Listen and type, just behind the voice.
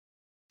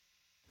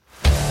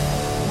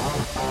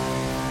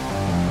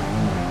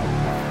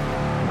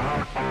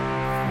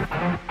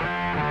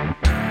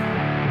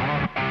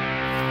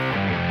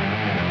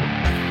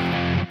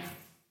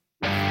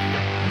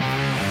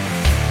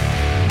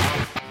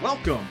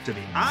Welcome to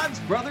the Odds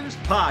Brothers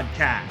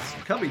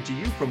Podcast, coming to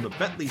you from the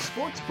Bentley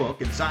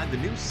Sportsbook inside the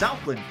new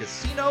Southland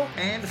Casino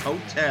and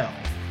Hotel.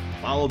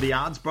 Follow the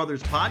Odds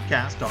Brothers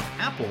Podcast on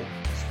Apple,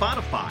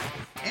 Spotify,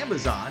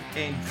 Amazon,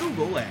 and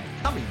Google, and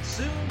coming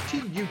soon to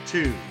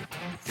YouTube.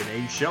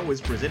 Today's show is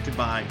presented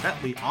by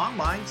Bentley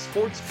Online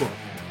Sportsbook.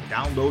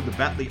 Download the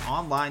Bentley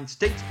Online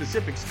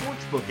state-specific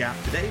sportsbook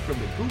app today from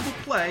the Google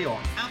Play or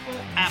Apple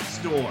App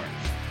Stores.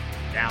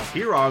 Now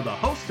here are the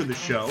hosts of the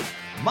show,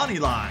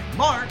 Moneyline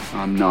Mark.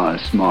 I'm not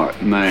a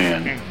smart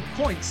man. And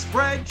Point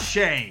Spread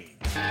Shane.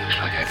 Looks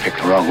like I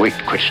picked the wrong week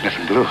to quit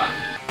sniffing glue.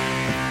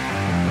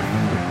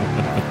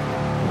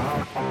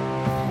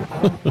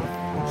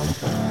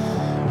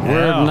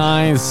 We're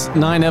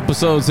nine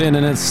episodes in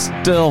and it's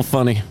still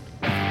funny.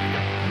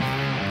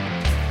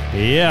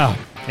 Yeah,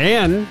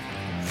 and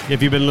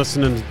if you've been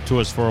listening to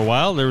us for a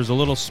while, there was a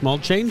little small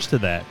change to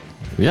that.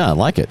 Yeah, I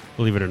like it.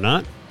 Believe it or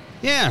not.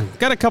 Yeah,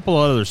 got a couple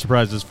of other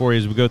surprises for you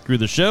as we go through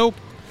the show.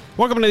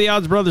 Welcome to the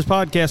Odds Brothers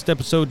Podcast,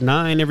 episode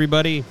 9,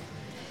 everybody.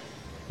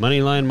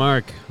 Moneyline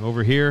Mark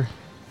over here.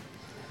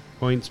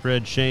 Point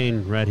Spread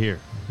Shane right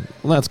here.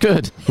 Well, that's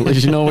good. At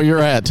least you know where you're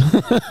at.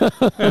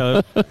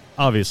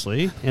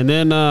 Obviously. And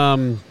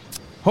then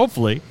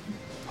hopefully,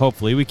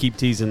 we keep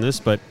teasing this,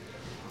 but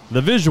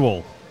the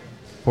visual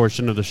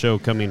portion of the show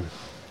coming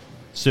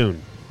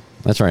soon.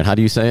 That's right. How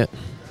do you say it?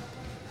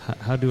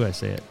 How do I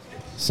say it?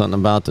 Something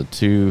about the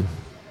two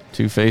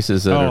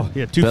faces that are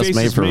two best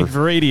faces made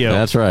for radio.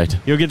 That's right.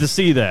 You'll get to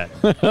see that.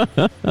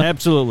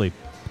 Absolutely.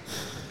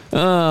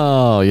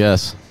 Oh,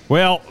 yes.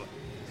 Well,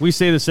 we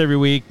say this every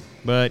week,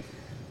 but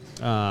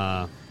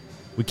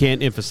we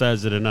can't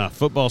emphasize it enough.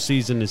 Football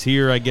season is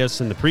here, I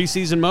guess, in the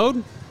preseason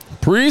mode.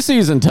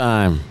 Preseason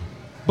time.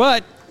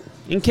 But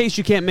in case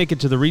you can't make it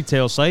to the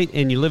retail site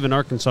and you live in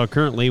Arkansas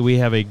currently, we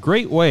have a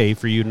great way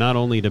for you not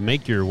only to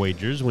make your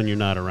wagers when you're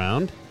not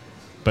around,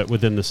 but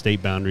within the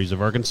state boundaries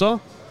of Arkansas.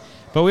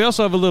 But we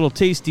also have a little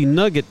tasty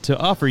nugget to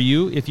offer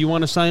you if you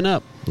want to sign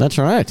up. That's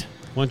right.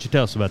 Why don't you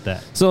tell us about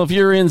that? So if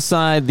you're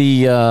inside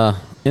the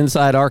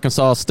inside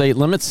Arkansas state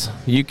limits,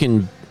 you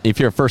can, if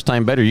you're a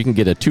first-time bettor, you can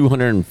get a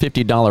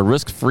 $250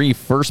 risk-free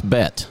first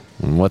bet.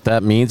 And what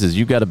that means is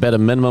you got to bet a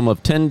minimum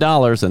of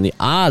 $10, and the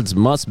odds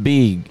must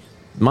be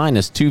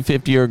minus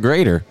 250 or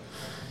greater.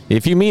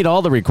 If you meet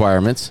all the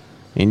requirements,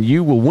 and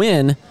you will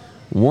win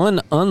one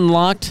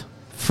unlocked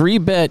free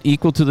bet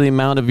equal to the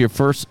amount of your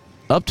first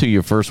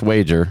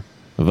wager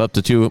of up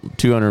to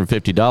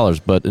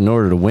 $250. But in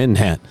order to win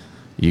that,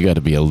 you got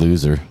to be a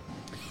loser.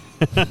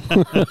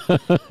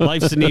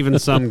 Life's an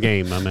even-sum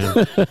game, my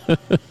man.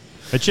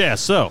 But yeah,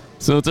 so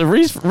it's a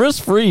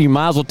risk-free. You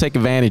might as well take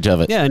advantage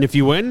of it. Yeah, and if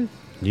you win,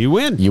 you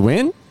win. You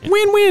win?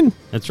 Win-win.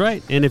 That's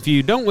right. And if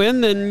you don't win,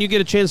 then you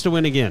get a chance to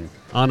win again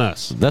on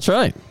us. That's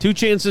right. 2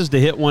 chances to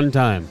hit one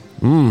time.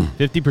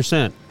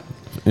 50%.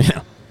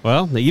 Yeah.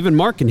 Well, even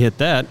Mark can hit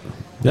that.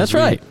 That's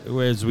right.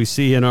 As we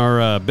see in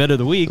our bet of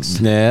the weeks.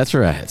 That's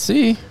right.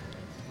 See?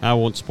 I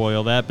won't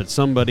spoil that, but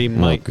somebody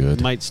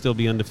might still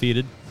be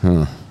undefeated.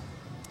 Huh.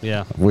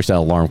 Yeah. I wish that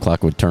alarm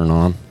clock would turn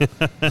on.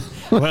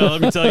 Well,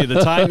 let me tell you,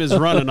 the time is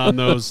running on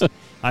those.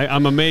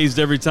 I'm amazed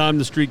every time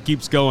the streak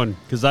keeps going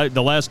because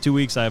the last 2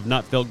 weeks I have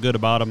not felt good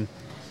about them,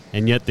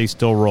 and yet they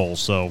still roll.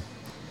 So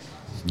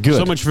good.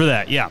 So much for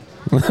that. Yeah.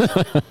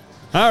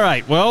 All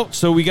right. Well,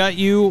 so we got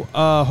you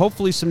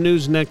hopefully some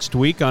news next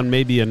week on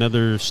maybe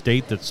another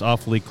state that's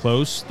awfully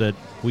close that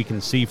we can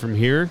see from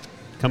here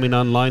coming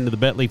online to the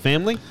Bentley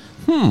family.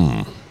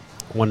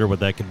 Wonder what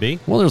that could be.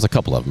 Well, there's a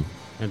couple of them.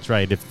 That's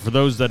right. For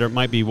those that are,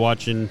 might be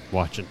watching.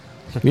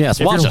 Yes,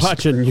 if you're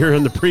watching, you're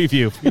in the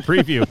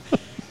preview.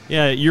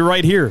 Yeah, you're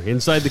right here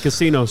inside the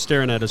casino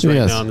staring at us right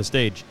now on the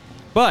stage.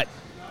 But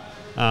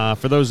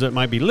for those that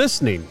might be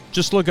listening,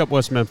 just look up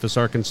West Memphis,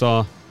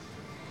 Arkansas.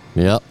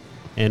 Yep.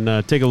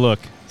 And take a look.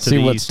 See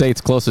what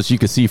state's closest you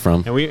can see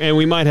from. And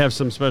we might have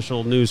some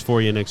special news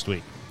for you next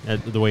week,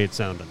 the way it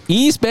sounded.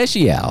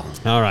 E-special.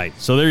 All right.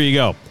 So there you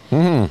go.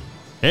 Mm-hmm.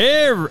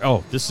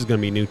 This is going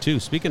to be new, too.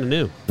 Speaking of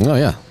new. Oh,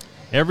 yeah.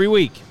 Every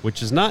week,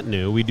 which is not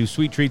new, we do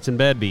sweet treats and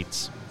bad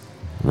beats.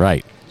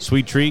 Right.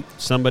 Sweet treat,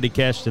 somebody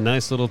cashed a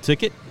nice little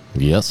ticket.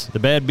 Yes. The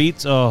bad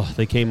beats,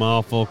 they came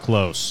awful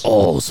close.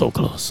 Oh, so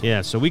close.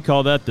 Yeah, so we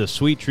call that the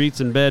sweet treats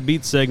and bad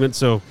beats segment.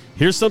 So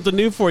here's something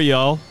new for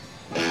y'all.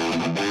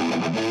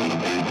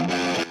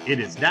 It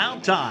is now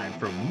time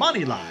for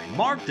Moneyline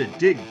Mark to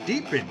dig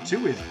deep into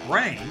his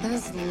brain. That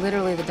is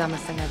literally the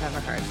dumbest thing I've ever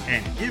heard.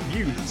 And give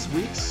you this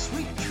week's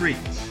sweet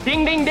treats.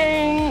 Ding, ding,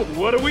 ding.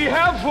 What do we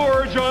have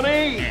for her,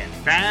 Johnny? And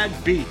bad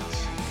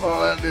beats.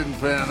 Well, that didn't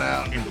pan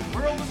out. In the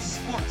world of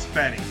sports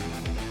betting.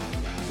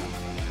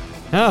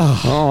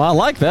 Oh, I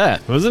like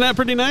that. Wasn't that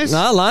pretty nice?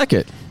 I like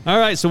it. All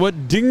right, so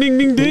what ding, ding,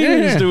 ding,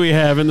 dings do we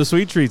have in the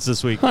sweet treats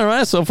this week? All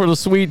right, so for the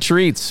sweet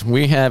treats,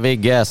 we have a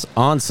guest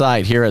on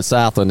site here at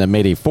Southland that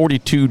made a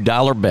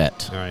 $42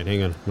 bet. All right,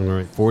 hang on. All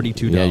right,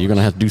 $42. Yeah, you're going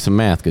to have to do some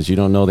math because you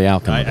don't know the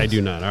outcome. I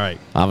do not. All right.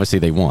 Obviously,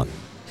 they won.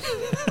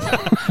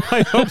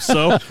 I hope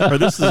so, or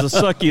this is the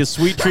suckiest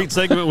sweet treat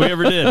segment we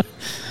ever did.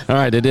 All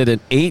right, they did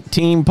an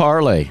 8-team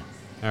parlay.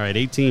 All right,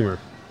 8-teamer.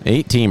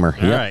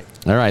 8-teamer.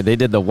 All right. They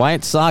did the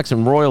White Sox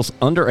and Royals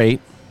under 8.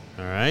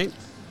 All right.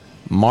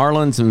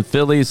 Marlins and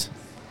Phillies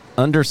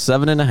under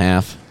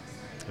 7.5.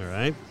 All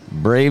right.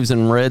 Braves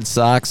and Red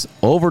Sox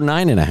over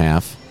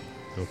 9.5.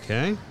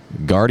 Okay.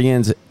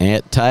 Guardians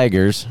at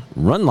Tigers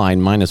run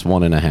line minus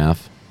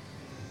 1.5.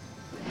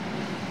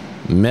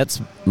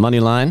 Mets money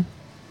line.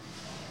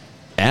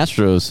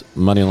 Astros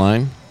money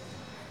line.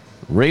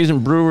 Rays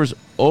and Brewers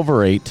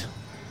over 8.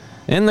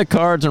 And the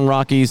Cards and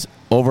Rockies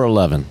over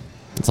 11.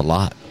 That's a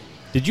lot.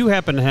 Did you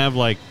happen to have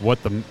like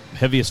what the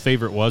heaviest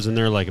favorite was in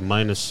there, like a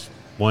minus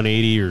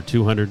 180 or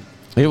 200?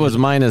 It was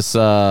minus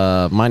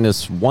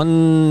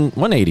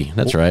 180.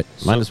 That's right.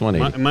 Minus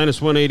 180.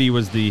 Minus 180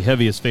 was the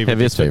heaviest favorite.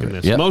 Heaviest they took in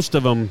favorite, this. yep. Most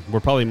of them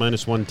were probably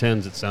minus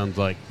 110s, it sounds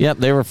like. Yep,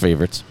 they were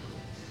favorites.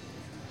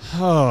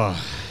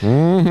 Oh.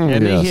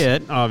 And they yes.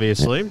 hit,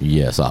 obviously.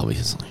 Yes,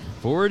 obviously.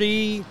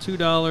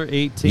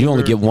 $42.18. You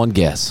only get one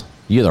guess.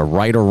 You're either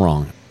right or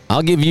wrong.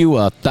 I'll give you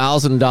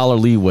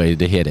 $1,000 leeway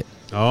to hit it.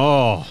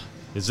 Oh.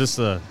 Is this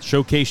a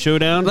showcase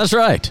showdown? That's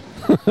right.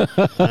 All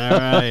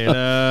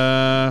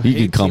right. You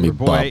can call me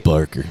Bob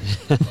Barker.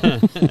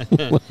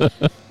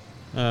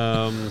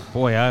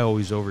 Boy, I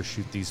always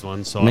overshoot these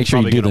ones, so Make I'm sure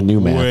you probably do the gonna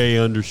new math. way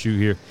undershoot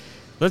here.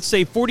 Let's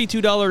say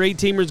 $42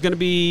 8-teamer is going to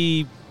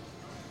be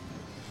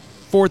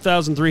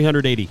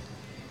 $4,380.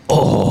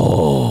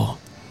 Oh,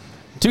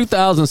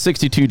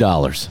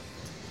 $2,062.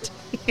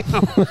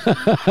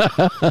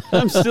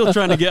 I'm still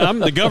trying to get. I'm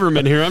the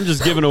government here. I'm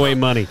just giving away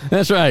money.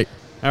 That's right.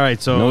 All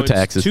right, so No it's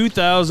taxes.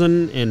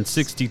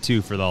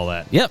 $2,062 for all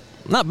that. Yep,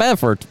 not bad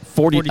for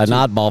 42. An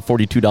oddball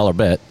 $42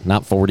 bet.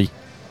 Not 40,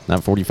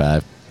 not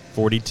 45.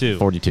 42.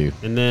 42.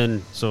 And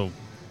then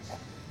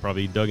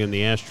probably dug in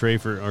the ashtray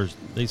or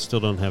they still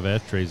don't have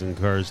ashtrays in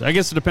cars. I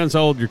guess it depends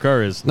how old your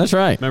car is. That's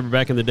right. Remember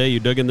back in the day, you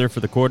dug in there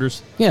for the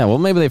quarters. Yeah, well,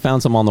 maybe they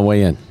found some on the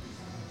way in.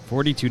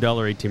 $42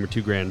 8-teamer,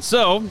 $2,000.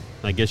 So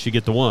I guess you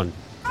get the one.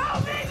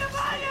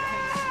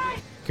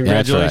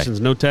 Congratulations.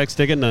 Right. No tax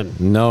ticket, none.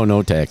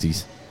 No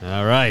taxis.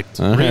 All right.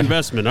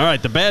 Reinvestment. All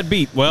right. The bad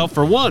beat. Well,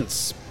 for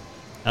once,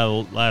 the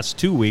last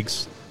 2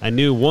 weeks, I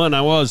knew one,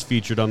 I was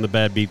featured on the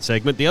bad beat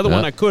segment. The other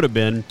one, I could have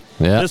been.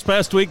 Yep. This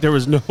past week, there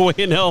was no way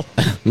in hell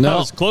No. I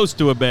was close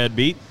to a bad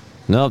beat.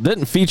 No,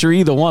 didn't feature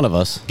either one of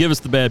us. Give us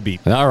the bad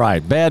beat. All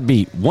right, bad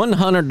beat.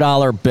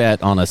 $100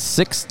 bet on a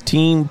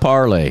 16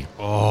 parlay.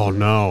 Oh,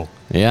 no.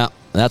 Yeah,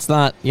 that's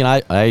not,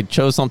 I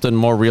chose something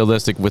more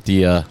realistic with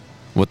the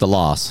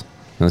loss.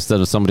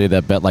 Instead of somebody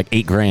that bet like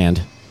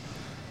 $8,000,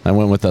 I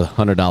went with a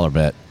 $100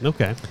 bet.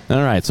 Okay.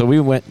 All right, so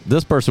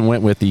this person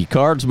went with the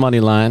Cards money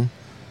line,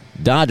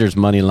 Dodgers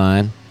money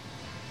line,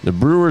 the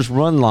Brewers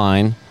run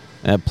line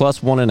at plus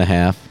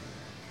 1.5,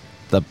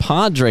 the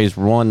Padres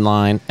run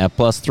line at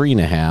plus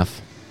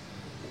 3.5,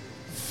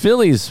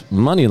 Phillies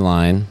money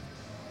line,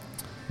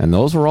 and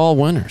those were all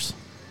winners.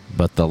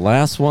 But the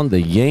last one,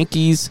 the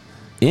Yankees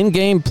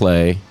in-game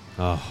play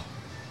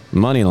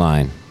money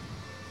line.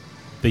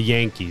 The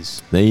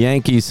Yankees. The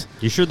Yankees.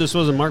 You sure this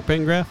wasn't Mark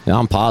Pengraff?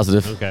 I'm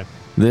positive. Okay.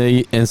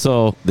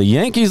 So the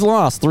Yankees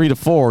lost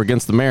 3-4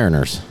 against the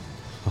Mariners.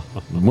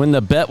 When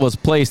the bet was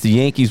placed, the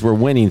Yankees were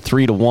winning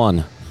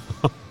 3-1.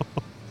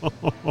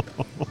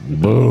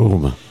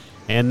 Boom.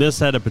 And this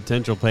had a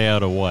potential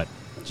payout of what?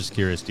 Just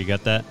curious. Do you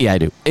got that? Yeah, I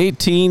do.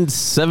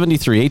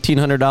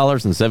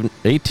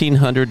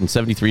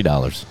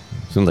 $1,873. As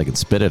soon as I can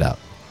spit it out.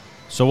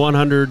 So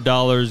 $100,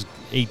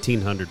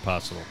 $1,800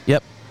 possible.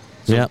 Yep.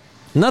 Yep.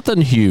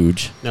 Nothing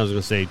huge. I was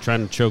going to say,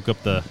 trying to choke up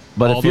all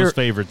if you're, those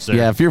favorites there.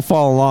 Yeah, if you're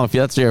following along, if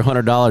that's your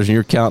 $100 and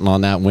you're counting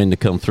on that win to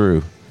come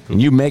through,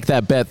 and you make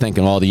that bet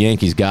thinking, the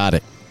Yankees got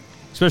it.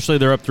 Especially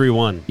they're up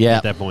 3-1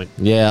 at that point.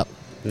 Yeah.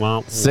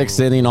 Well,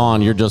 Sixth inning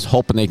on, you're just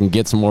hoping they can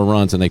get some more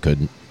runs, and they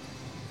couldn't.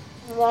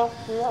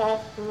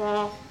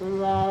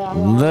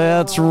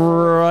 That's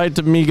right,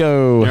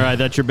 amigo. All right,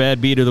 that's your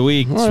bad beat of the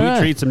week. All Sweet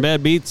right. treats and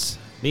bad beats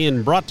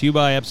being brought to you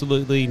by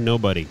absolutely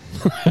nobody.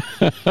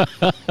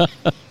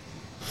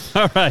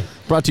 All right.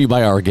 Brought to you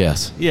by our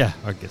guest. Yeah,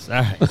 I guess.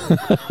 All right.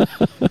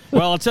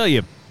 Well, I'll tell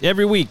you,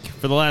 every week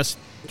for the last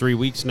 3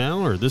 weeks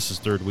now, or this is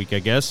third week, I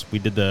guess, we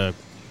did the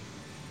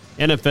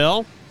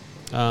NFL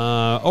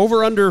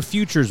over-under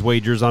futures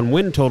wagers on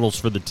win totals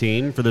for the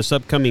team for this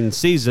upcoming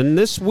season.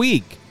 This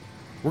week,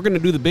 we're going to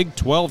do the Big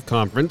 12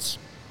 Conference.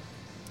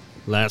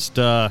 Last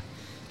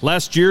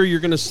year, you're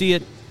going to see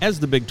it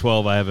as the Big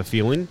 12, I have a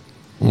feeling.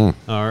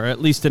 Or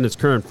at least in its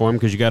current form,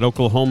 because you got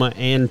Oklahoma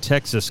and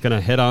Texas going to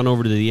head on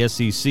over to the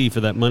SEC for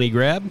that money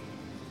grab.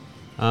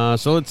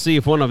 So let's see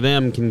if one of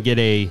them can get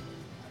a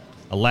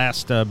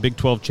last Big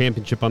 12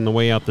 championship on the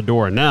way out the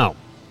door. Now,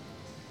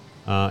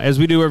 as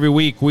we do every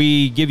week,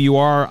 we give you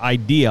our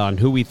idea on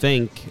who we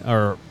think,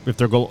 or if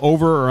they'll go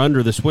over or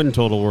under this win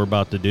total we're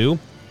about to do.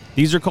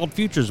 These are called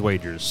futures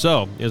wagers.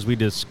 So, as we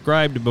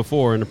described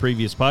before in a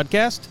previous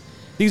podcast,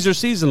 these are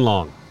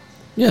season-long.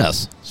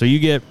 Yes. So you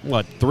get,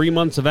 3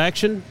 months of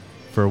action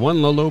for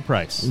one low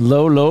price.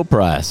 Low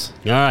price.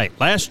 All right.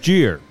 Last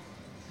year,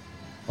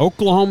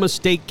 Oklahoma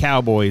State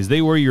Cowboys,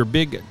 they were your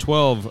Big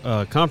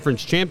 12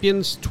 conference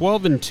champions,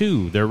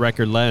 12-2 their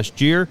record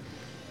last year.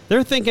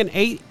 They're thinking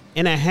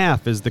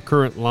 8.5 is the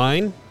current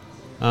line.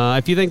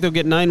 If you think they'll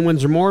get 9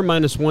 wins or more,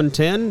 minus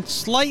 110.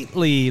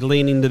 Slightly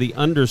leaning to the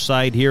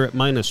underside here at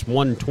minus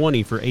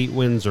 120 for 8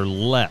 wins or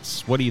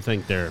less. What do you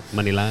think there,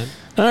 money line?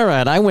 All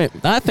right,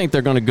 I think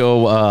they're going to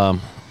go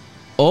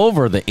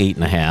over the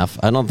 8.5.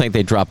 I don't think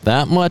they dropped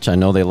that much. I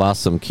know they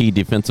lost some key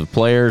defensive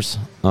players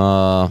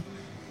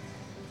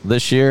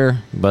this year,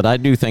 but I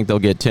do think they'll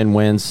get 10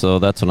 wins, so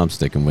that's what I'm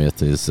sticking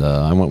with.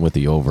 I went with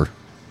the over.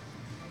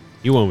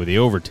 You went with the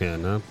over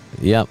 10, huh?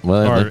 Yep.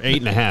 Well, or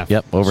 8.5.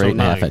 Yep, over 8.5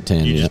 9. at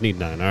 10. You yep. just need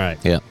 9. All right.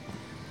 Yep.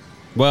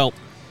 Well,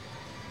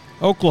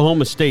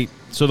 Oklahoma State.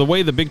 So the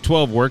way the Big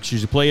 12 works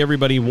is you play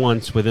everybody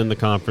once within the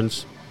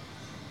conference.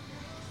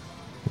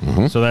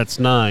 Mm-hmm. So that's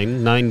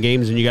 9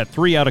 games, and you got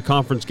 3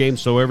 out-of-conference games,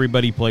 so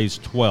everybody plays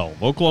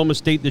 12. Oklahoma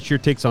State this year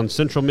takes on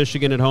Central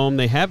Michigan at home.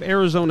 They have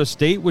Arizona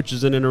State, which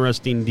is an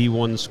interesting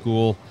D1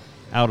 school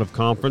out of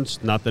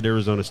conference. Not that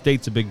Arizona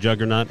State's a big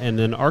juggernaut. And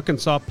then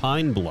Arkansas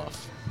Pine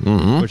Bluff,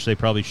 which they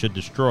probably should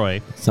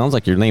destroy. Sounds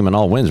like you're naming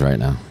all wins right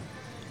now.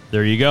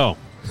 There you go.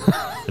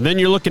 And then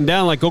you're looking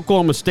down like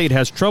Oklahoma State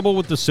has trouble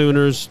with the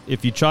Sooners.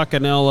 If you chalk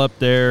an L up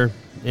there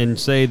and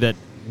say that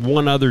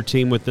one other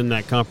team within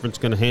that conference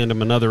going to hand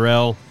them another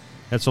L,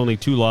 that's only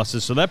 2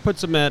 losses. So that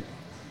puts them at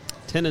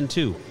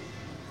 10-2.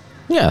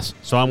 Yes.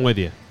 So I'm with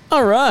you.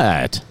 All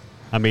right.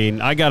 I mean,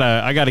 I got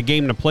a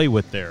game to play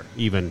with there,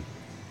 even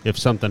if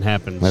something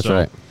happens. That's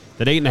right.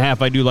 That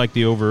 8.5, I do like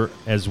the over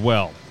as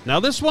well. Now,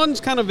 this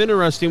one's kind of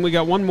interesting. We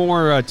got one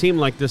more team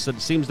like this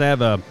that seems to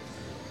have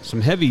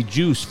some heavy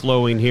juice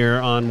flowing here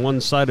on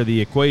one side of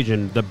the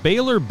equation. The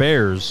Baylor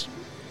Bears,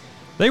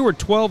 they were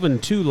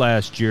 12-2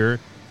 last year.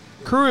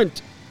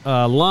 Current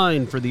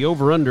line for the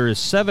over-under is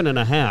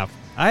 7.5.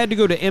 I had to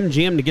go to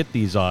MGM to get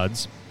these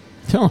odds.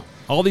 Huh.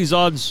 All these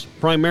odds,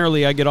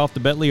 primarily, I get off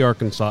the Betley,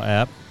 Arkansas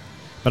app,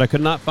 but I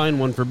could not find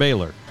one for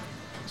Baylor.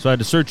 So I had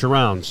to search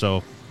around.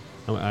 So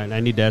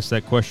I need to ask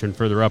that question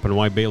further up and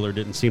why Baylor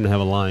didn't seem to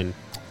have a line.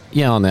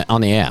 Yeah, on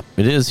the app.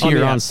 It is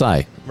here on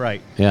site. Right.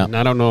 Yeah. And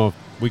I don't know if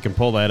we can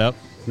pull that up.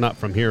 Not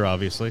from here,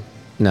 obviously.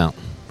 No.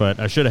 But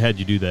I should have had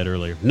you do that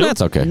earlier.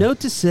 That's okay.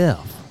 Note to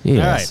self. Yes.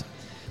 All right.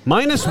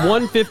 Minus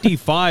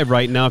 155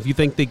 right now if you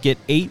think they get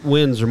 8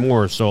 wins or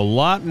more. So a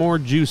lot more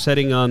juice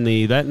heading on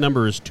that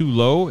number is too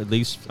low, at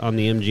least on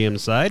the MGM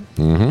side.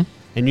 Mm-hmm.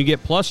 And you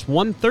get plus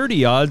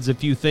 130 odds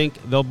if you think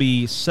they'll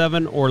be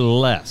 7 or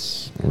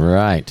less.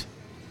 Right.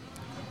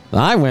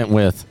 I went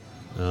with...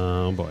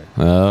 Oh, boy.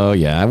 Oh,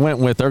 yeah. I went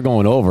with they're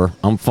going over.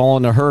 I'm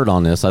following the herd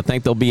on this. I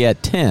think they'll be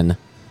at 10.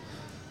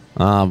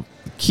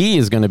 Key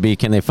is going to be,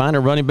 can they find a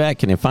running back?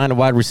 Can they find a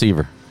wide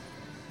receiver?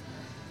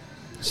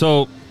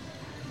 So,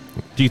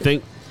 do you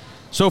think,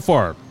 so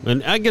far,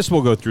 and I guess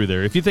we'll go through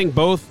there. If you think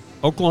both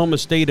Oklahoma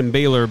State and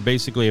Baylor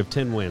basically have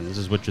 10 wins,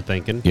 is what you're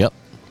thinking. Yep.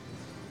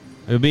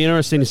 It would be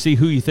interesting to see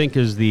who you think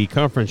is the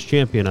conference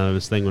champion out of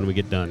this thing when we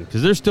get done.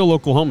 Because there's still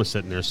Oklahoma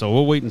sitting there, so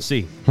we'll wait and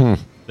see.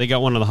 They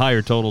got one of the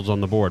higher totals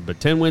on the board, but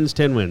 10 wins,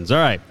 10 wins. All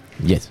right.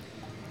 Yes.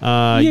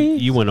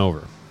 You went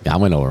over. I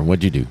went over.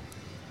 What'd you do?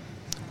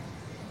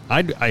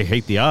 I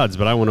hate the odds,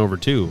 but I went over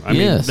too. I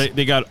mean,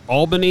 they got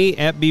Albany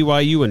at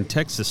BYU and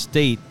Texas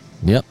State.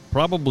 Yep.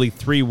 Probably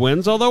 3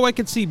 wins, although I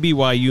could see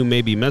BYU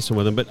maybe messing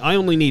with them, but I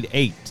only need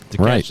 8 to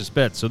catch this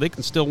bet. So they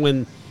can still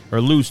win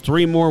or lose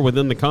 3 more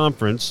within the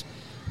conference,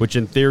 which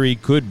in theory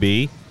could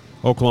be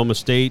Oklahoma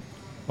State,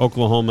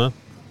 Oklahoma,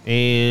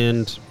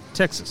 and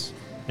Texas.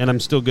 And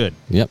I'm still good.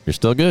 Yep, you're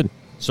still good.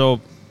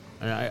 So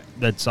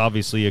that's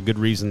obviously a good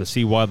reason to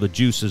see why the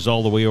juice is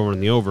all the way over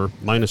in the over,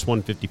 minus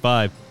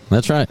 155.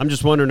 That's right. I'm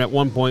just wondering at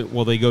one point,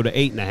 will they go to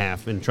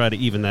 8.5 and try to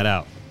even that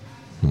out?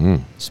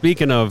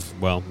 Speaking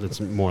of, well, it's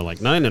more like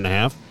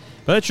 9.5.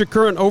 But that's your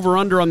current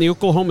over-under on the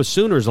Oklahoma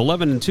Sooners,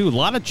 11-2. A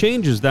lot of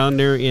changes down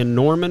there in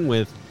Norman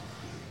with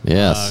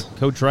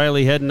Coach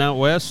Riley heading out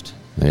west.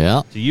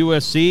 Yeah. To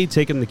USC,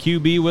 taking the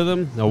QB with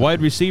him, a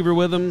wide receiver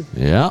with him.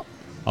 Yeah.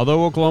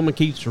 Although Oklahoma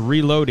keeps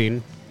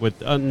reloading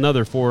with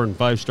another 4- and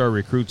 5-star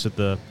recruits at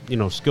the,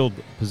 skilled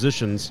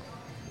positions.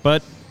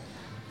 But,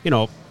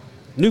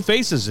 new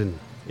faces in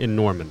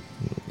Norman.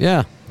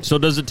 Yeah. So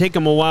does it take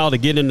them a while to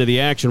get into the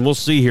action? We'll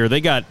see here.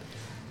 They got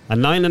a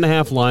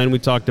 9.5 line we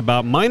talked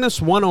about.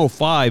 Minus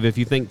 105 if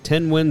you think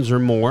 10 wins or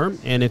more.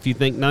 And if you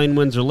think 9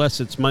 wins or less,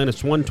 it's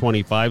minus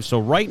 125. So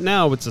right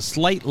now it's a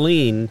slight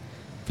lean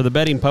for the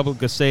betting public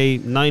to say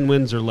 9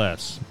 wins or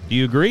less. Do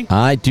you agree?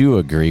 I do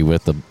agree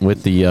with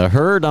the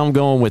herd. I'm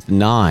going with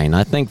 9.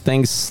 I think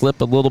things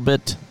slip a little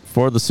bit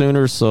for the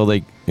Sooners, so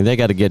they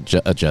got to get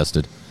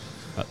adjusted.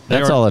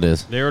 That's all it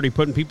is. They're already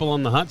putting people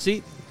on the hot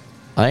seat?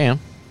 I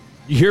am.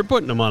 You're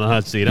putting them on a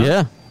hot seat,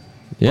 huh?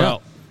 Yeah.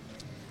 Well,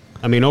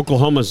 I mean,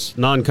 Oklahoma's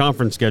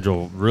non-conference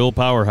schedule, real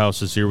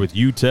powerhouses here with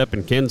UTEP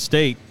and Kent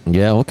State.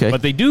 Yeah, okay.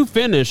 But they do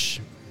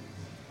finish,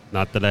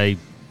 not that I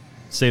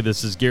say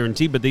this is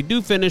guaranteed, but they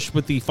do finish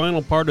with the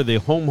final part of the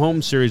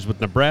home series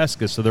with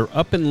Nebraska, so they're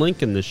up in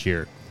Lincoln this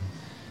year.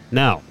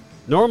 Now,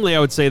 normally I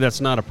would say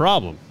that's not a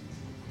problem.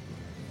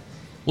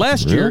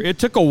 Last year, it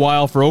took a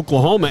while for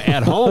Oklahoma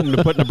at home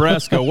to put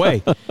Nebraska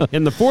away.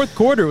 In the fourth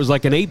quarter, it was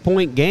like an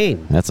 8-point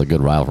game. That's a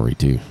good rivalry,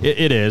 too.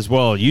 It is.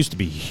 Well, it used to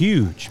be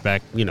huge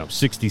back, 60s,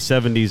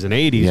 70s, and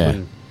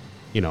 80s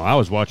when, I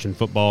was watching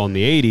football in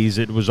the 80s.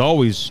 It was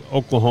always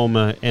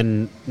Oklahoma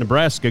and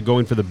Nebraska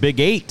going for the Big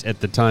 8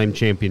 at the time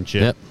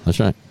championship. Yep, that's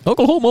right.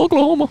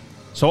 Oklahoma.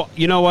 So,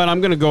 you know what?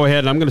 I'm going to go ahead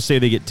and I'm going to say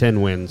they get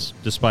 10 wins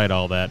despite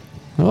all that.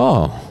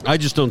 Oh. I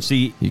just don't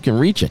see. You can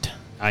reach it.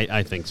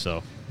 I think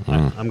so.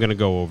 I'm going to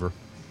go over.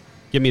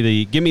 Give me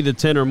the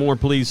 10 or more,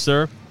 please,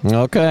 sir.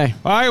 Okay.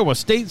 Iowa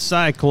State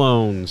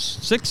Cyclones,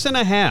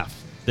 6.5.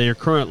 Their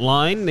current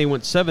line, they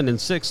went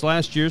 7-6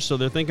 last year, so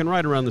they're thinking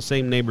right around the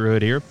same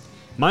neighborhood here.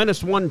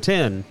 Minus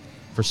 110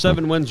 for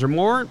 7 wins or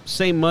more.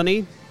 Same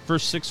money for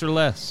 6 or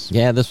less.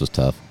 Yeah, this was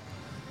tough.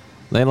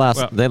 They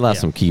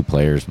lost some key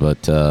players,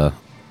 but I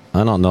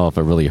don't know if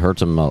it really hurts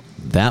them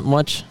that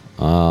much.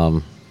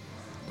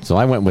 So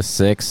I went with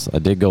 6. I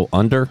did go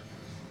under,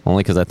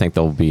 only because I think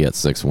they'll be at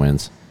 6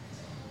 wins.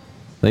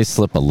 They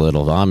slip a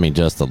little. I mean,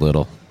 just a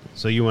little.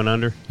 So you went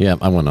under? Yeah,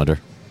 I went under.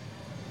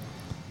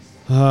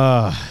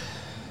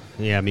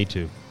 Yeah, me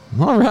too.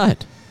 All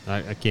right.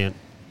 I can't.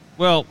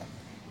 Well,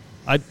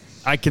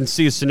 I can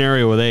see a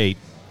scenario with 8.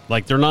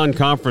 Like, their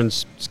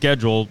non-conference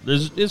schedule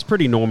is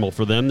pretty normal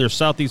for them. Their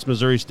Southeast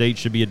Missouri State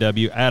should be a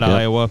W. At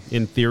Iowa,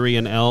 in theory,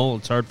 an L.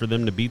 It's hard for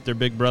them to beat their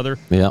big brother.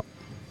 Yeah.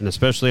 And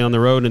especially on the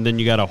road. And then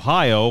you got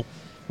Ohio,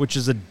 which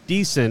is a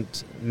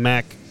decent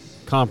MAC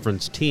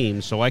conference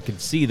team. So I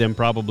could see them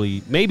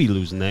maybe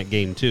losing that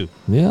game, too.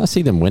 Yeah, I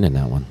see them winning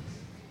that one.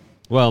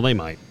 Well, they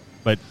might.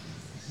 But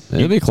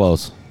it'll be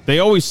close. They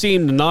always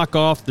seem to knock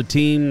off the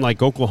team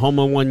like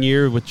Oklahoma one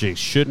year, which they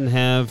shouldn't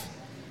have.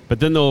 But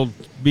then they'll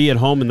be at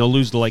home and they'll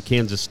lose to like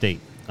Kansas State.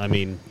 I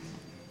mean,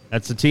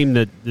 that's a team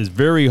that is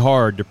very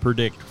hard to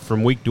predict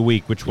from week to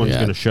week which one's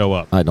going to show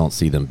up. I don't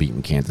see them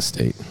beating Kansas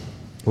State.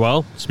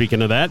 Well,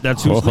 speaking of that,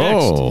 that's who's next.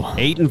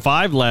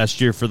 8-5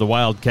 last year for the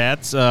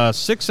Wildcats.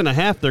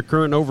 6.5 their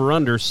current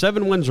over-under.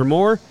 7 wins or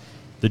more.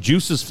 The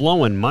juice is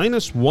flowing.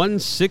 Minus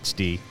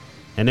 160.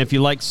 And if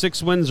you like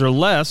 6 wins or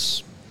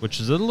less, which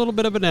is a little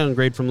bit of a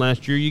downgrade from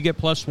last year, you get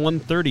plus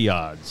 130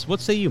 odds. What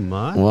say you,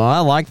 Mott? Well, I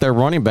like their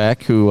running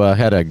back who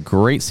had a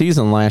great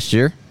season last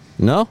year.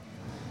 No?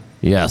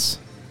 Yes.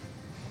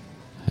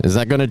 Is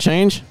that going to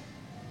change?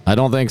 I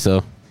don't think so.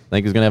 I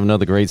think he's going to have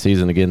another great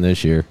season again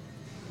this year.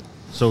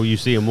 So you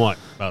see him what?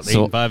 About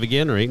 8-5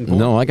 again or 8-4?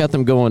 No, I got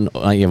them going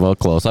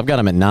close. I've got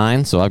them at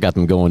 9, so I've got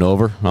them going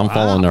over. I'm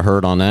following the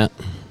herd on that.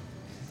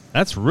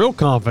 That's real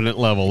confident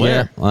level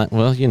there.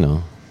 Well,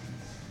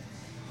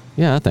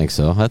 Yeah, I think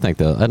so. I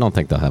don't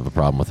think they'll have a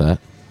problem with that.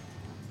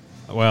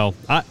 Well,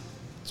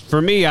 for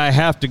me, I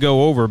have to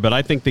go over, but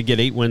I think they get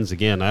 8 wins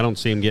again. I don't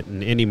see them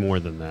getting any more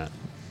than that.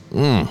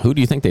 Who do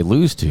you think they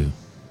lose to?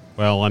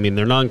 Well, I mean,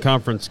 their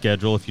non-conference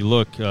schedule, if you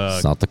look...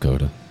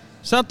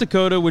 South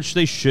Dakota, which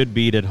they should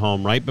beat at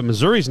home, right? But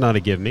Missouri's not a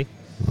give-me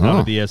out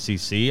of the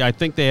SEC. I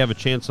think they have a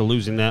chance of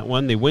losing that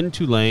one. They win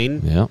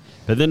Tulane. Yeah.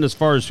 But then as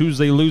far as who's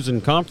they lose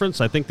in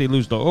conference, I think they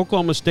lose to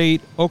Oklahoma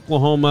State,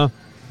 Oklahoma.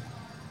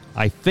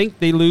 I think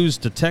they lose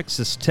to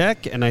Texas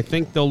Tech, and I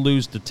think they'll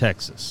lose to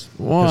Texas.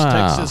 Wow.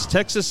 Because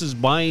Texas is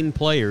buying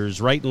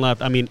players right and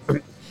left. I mean,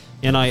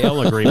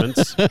 NIL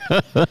agreements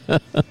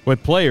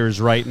with players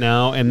right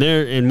now, and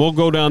we'll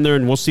go down there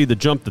and we'll see the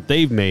jump that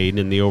they've made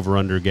in the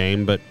over-under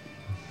game. But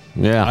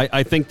yeah,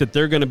 I think that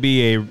they're going to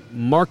be a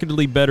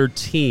markedly better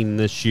team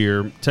this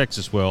year.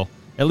 Texas will,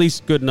 at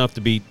least good enough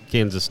to beat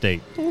Kansas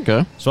State.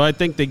 Okay. So I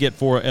think they get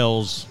 4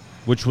 L's,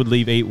 which would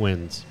leave 8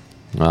 wins.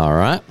 All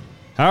right.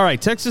 All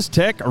right, Texas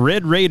Tech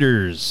Red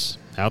Raiders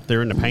out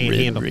there in the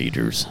Panhandle. Red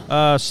Raiders.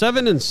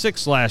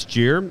 7-6 last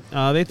year.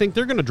 They think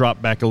they're going to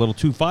drop back a little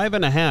too.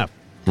 5.5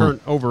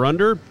 current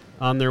over/under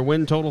on their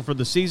win total for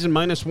the season.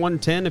 Minus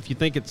 110 if you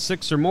think it's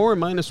 6 or more.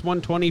 Minus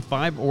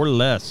 125 or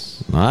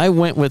less. I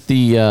went with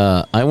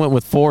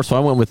 4, so I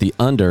went with the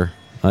under.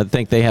 I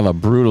think they have a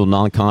brutal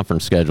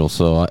non-conference schedule,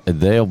 so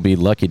they'll be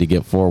lucky to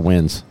get 4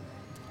 wins.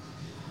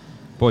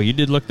 Boy, you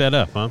did look that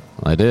up, huh?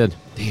 I did.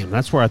 Damn,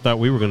 that's where I thought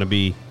we were going to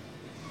be.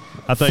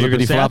 I thought you were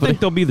going to say, I think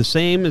they'll be the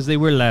same as they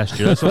were last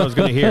year. That's what I was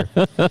going to hear.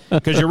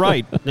 Because you're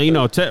right.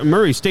 Now,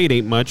 Murray State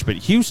ain't much, but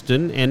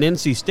Houston and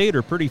NC State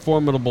are pretty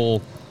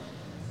formidable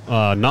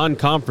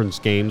non-conference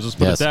games. Let's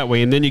put it that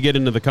way. And then you get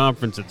into the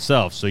conference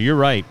itself. So you're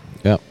right.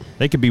 Yep.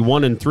 They could be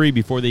 1-3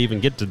 before they even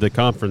get to the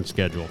conference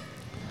schedule.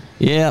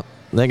 Yep.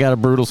 They got a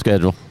brutal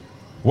schedule.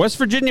 West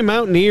Virginia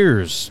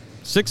Mountaineers,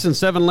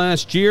 6-7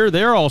 last year.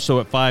 They're also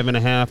at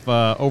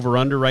 5.5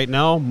 over/under right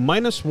now.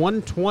 Minus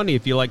 120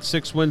 if you like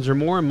 6 wins or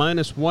more.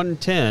 Minus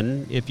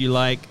 110 if you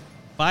like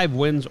 5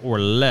 wins or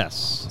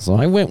less. So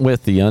I went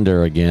with the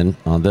under again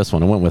on this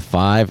one. I went with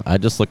 5. I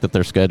just looked at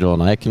their schedule,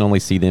 and I can only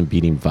see them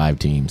beating 5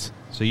 teams.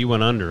 So you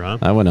went under, huh?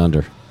 I went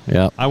under.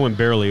 Yep. I went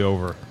barely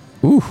over.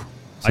 Ooh.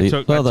 I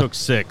took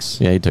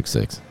 6. Yeah, he took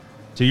 6.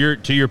 To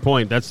your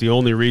point, that's the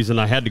only reason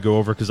I had to go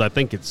over, because I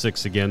think it's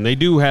 6 again. They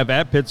do have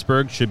at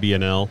Pittsburgh, should be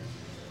an L.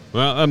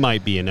 Well, it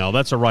might be an L.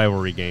 That's a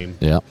rivalry game.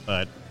 Yeah.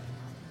 But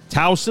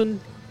Towson,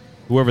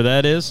 Whoever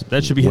that is,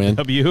 that should be Win. a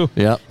W.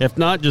 Yep. If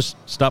not, just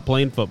stop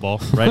playing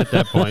football right at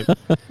that point.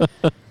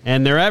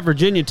 And they're at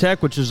Virginia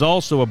Tech, which is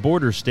also a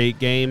border state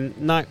game.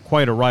 Not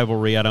quite a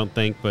rivalry, I don't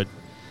think, but,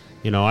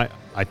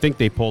 I think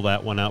they pull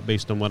that one out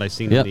based on what I've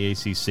seen in the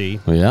ACC.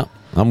 Yeah,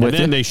 I'm with you.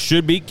 And then they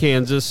should beat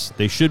Kansas.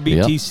 They should beat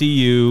Yep.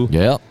 TCU.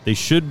 Yep. They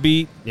should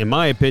beat, in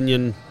my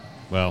opinion,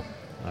 well,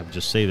 I'll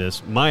just say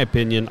this, my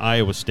opinion,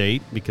 Iowa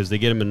State, because they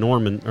get them in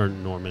Morgantown.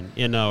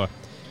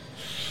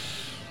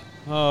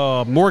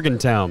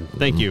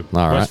 Thank you.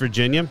 All right. West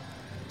Virginia.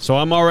 So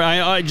I'm all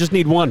right. I just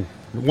need one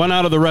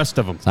out of the rest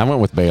of them. I went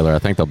with Baylor. I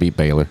think they'll beat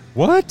Baylor.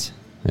 What?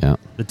 Yeah.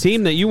 The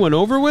team that you went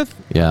over with?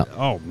 Yeah.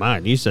 Oh,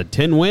 man. You said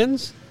 10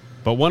 wins?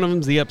 But one of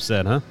them's the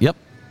upset, huh? Yep.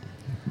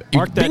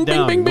 Mark that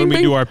down when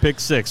we do our pick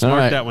 6.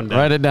 Mark that one down.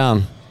 Write it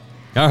down.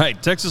 All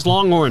right, Texas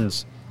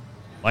Longhorns.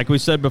 Like we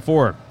said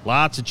before,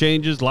 lots of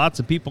changes, lots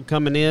of people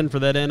coming in for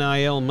that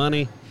NIL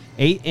money.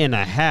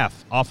 8.5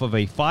 off of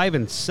a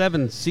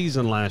 5-7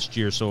 season last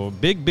year, so a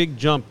big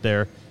jump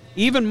there.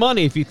 Even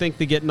money if you think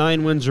they get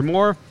 9 wins or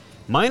more.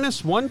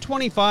 Minus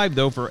 125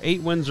 though for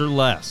 8 wins or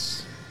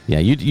less. Yeah,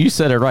 you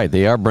said it right.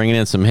 They are bringing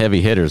in some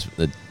heavy hitters.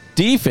 The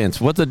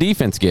defense. What's the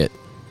defense get?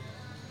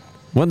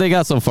 What they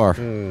got so far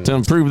to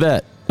improve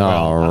that?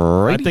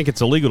 Well, I think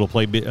it's illegal to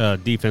play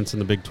defense in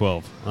the Big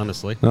 12,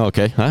 honestly.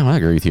 Okay, I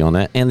agree with you on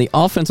that. And the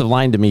offensive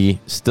line, to me,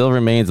 still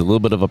remains a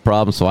little bit of a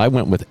problem, so I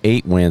went with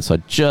 8 wins, so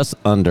just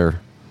under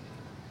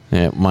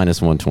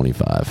minus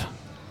 125.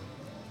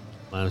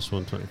 Minus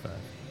 125.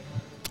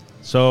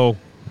 So,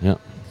 yeah,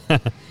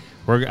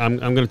 I'm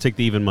going to take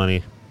the even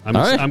money. I'm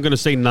All right. going to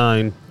say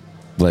 9.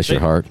 Bless your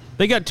heart.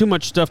 They got too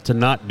much stuff to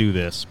not do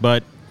this,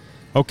 but...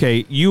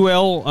 Okay,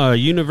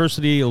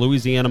 University of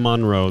Louisiana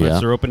Monroe. That's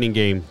their opening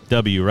game.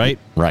 W, right?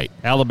 Right.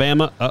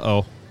 Alabama.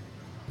 Uh-oh.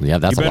 Yeah,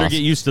 that's You better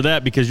get used to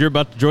that because you're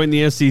about to join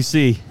the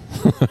SEC.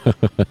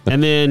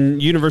 And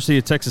then University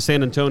of Texas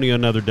San Antonio,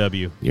 another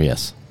W.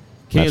 Yes.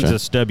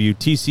 Kansas W.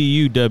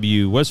 TCU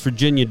W. West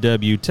Virginia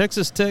W.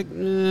 Texas Tech.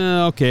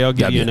 Okay, I'll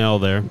give you an L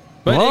there.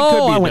 But it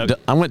could be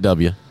I went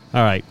W.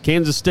 All right,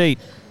 Kansas State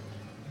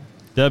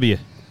W.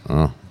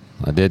 Oh,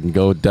 I didn't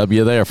go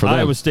W there for them.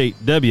 Iowa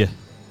State W.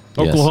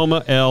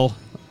 Oklahoma, L.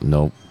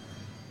 Nope.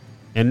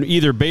 And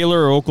either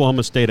Baylor or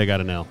Oklahoma State, I got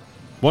an L.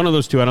 One of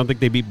those two. I don't think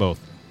they beat both.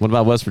 What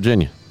about West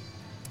Virginia?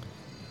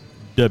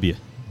 W.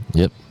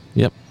 Yep.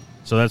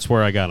 So that's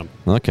where I got them.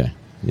 Okay.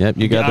 Yep,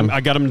 you got them.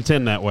 I got them to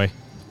 10 that way.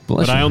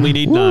 Bless But I you. only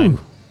need Woo. 9.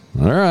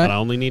 All right. But I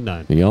only need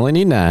 9. You only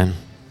need 9.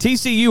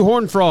 TCU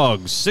Horned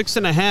Frogs,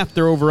 6.5.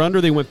 They're over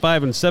under. They went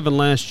 5-7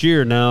 last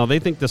year. Now, they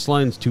think this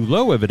line's too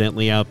low,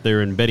 evidently, out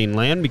there in betting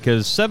land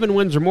because 7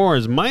 wins or more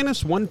is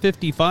minus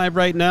 155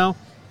 right now.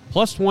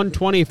 Plus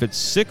 120 if it's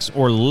 6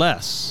 or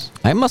less.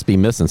 I must be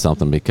missing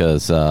something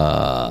because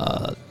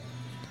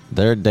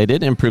they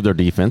did improve their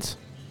defense.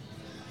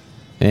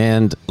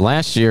 And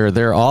last year,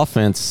 their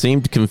offense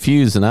seemed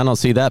confused, and I don't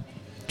see that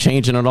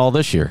changing at all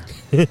this year.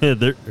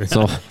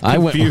 So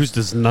confused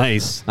is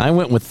nice. I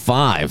went with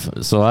 5,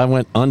 so I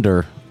went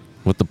under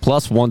with the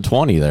plus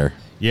 120 there.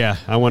 Yeah,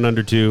 I went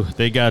under 2.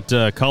 They got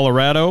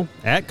Colorado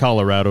at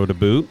Colorado to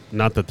boot.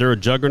 Not that they're a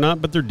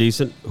juggernaut, but they're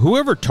decent.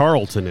 Whoever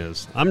Tarleton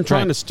is, I'm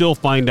trying to still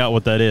find out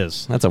what that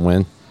is. That's a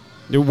win.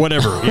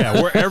 Whatever,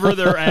 yeah, wherever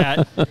they're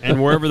at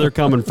and wherever they're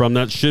coming from,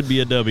 that should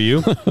be a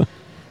W.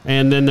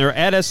 And then they're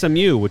at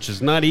SMU, which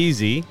is not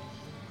easy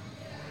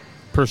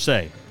per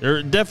se.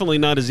 They're definitely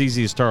not as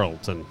easy as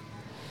Tarleton.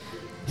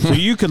 So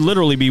you could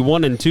literally be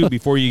 1-2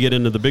 before you get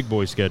into the big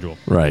boy schedule.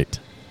 Right.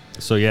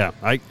 So, yeah,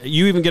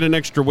 you even get an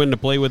extra win to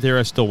play with here.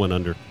 I still went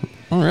under.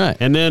 All right.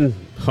 And then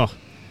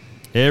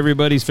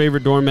everybody's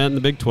favorite doormat in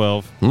the Big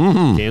 12,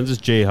 Kansas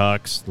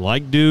Jayhawks,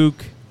 like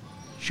Duke.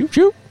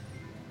 Shoot.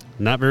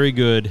 Not very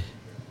good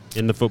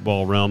in the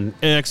football realm.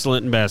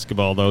 Excellent in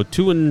basketball, though.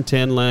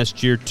 2-10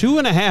 last year.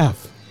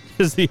 2.5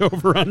 is the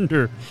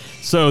over-under.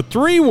 So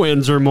 3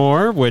 wins or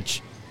more,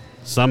 which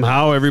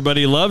somehow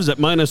everybody loves at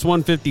minus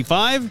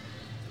 155.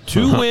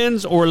 2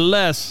 wins or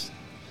less.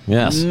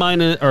 Yes.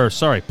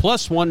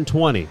 Plus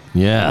 120.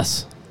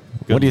 Yes.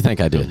 What do you think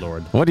I did? Good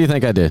Lord. What do you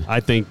think I did? I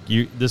think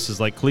this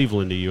is like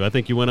Cleveland to you. I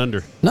think you went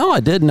under. No,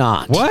 I did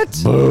not.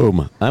 What?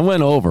 Boom. I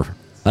went over.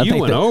 You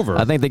went over?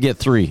 I think they get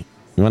 3.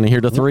 You want to hear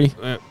the 3?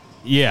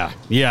 Yeah,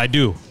 I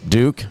do.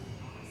 Duke.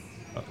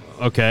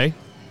 Okay.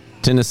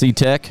 Tennessee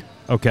Tech.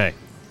 Okay.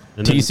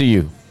 And then,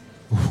 TCU.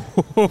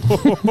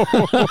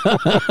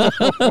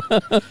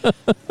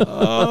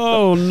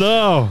 oh,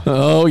 no.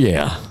 Oh,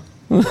 yeah.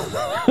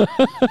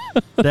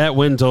 That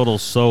win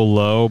total's so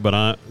low,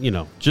 but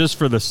just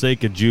for the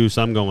sake of juice,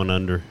 I'm going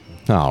under.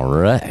 All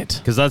right.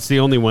 Because that's the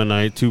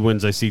only 2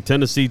 wins I see.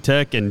 Tennessee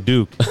Tech and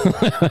Duke.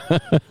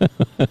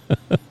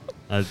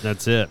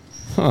 That's it.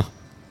 Huh.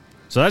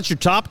 So that's your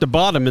top to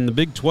bottom in the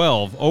Big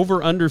 12.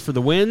 Over, under for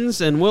the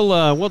wins, and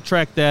we'll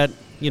track that,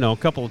 a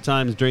couple of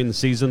times during the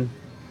season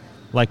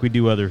like we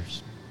do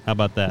others. How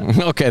about that?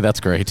 Okay, that's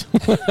great.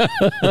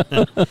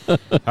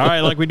 All right,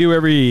 like we do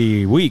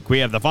every week, we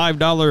have the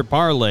 $5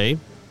 parlay,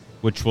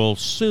 which will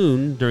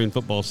soon, during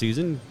football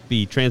season,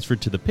 be transferred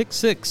to the Pick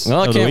 6.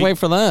 Well, I can't wait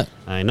for that.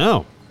 I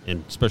know.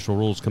 And special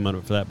rules coming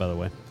up for that, by the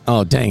way.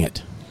 Oh, dang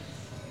it.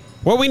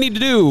 What we need to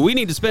do, we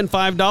need to spend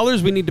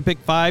 $5. We need to pick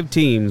 5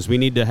 teams. We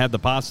need to have the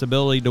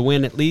possibility to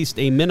win at least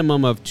a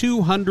minimum of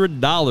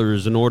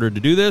 $200 in order to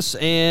do this.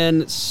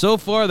 And so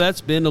far,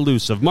 that's been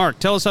elusive. Mark,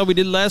 tell us how we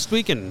did last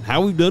week and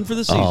how we've done for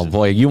the season. Oh,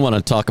 boy, you want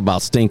to talk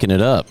about stinking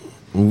it up.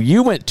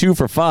 You went 2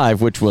 for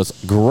 5, which was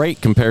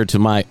great compared to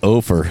my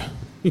 0 for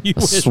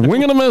a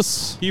swing and a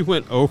miss. You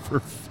went 0 for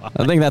 5.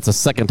 I think that's the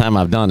second time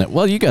I've done it.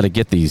 Well, you got to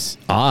get these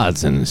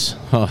odds, and it's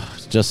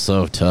just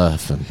so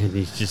tough. And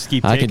you just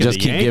keep I can just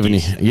keep giving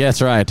you. Yeah,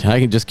 that's right. I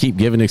can just keep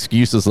giving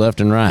excuses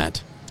left and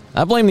right.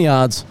 I blame the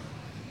odds.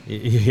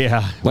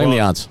 Yeah. Blame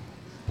the odds.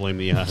 Blame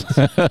the odds.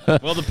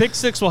 Well, the pick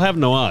 6 will have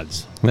no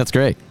odds. That's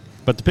great.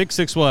 But the pick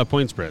 6 will have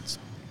point spreads.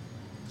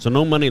 So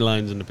no money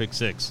lines in the pick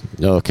 6.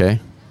 Okay.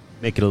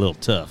 Make it a little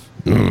tough.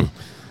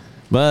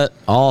 But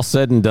all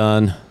said and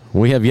done,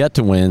 we have yet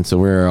to win, so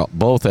we're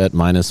both at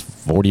minus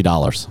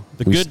 $40.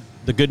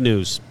 The good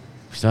news.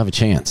 We still have a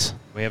chance.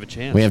 We have a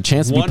chance. We have a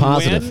chance to be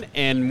positive. One win,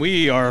 and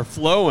we are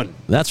flowing.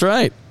 That's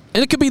right.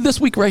 And it could be this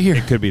week right here.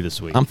 It could be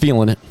this week. I'm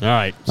feeling it. All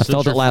right. I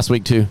felt it last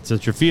week, too.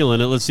 Since you're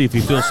feeling it, let's see if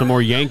you feel some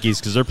more Yankees,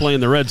 because they're playing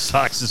the Red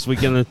Sox this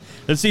weekend.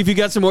 Let's see if you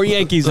got some more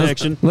Yankees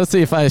action. Let's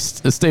see if I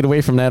stayed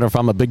away from that or if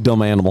I'm a big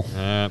dumb animal.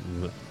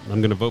 I'm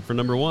going to vote for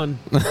number 1.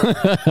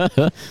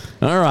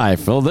 All right.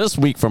 For this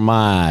week for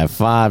my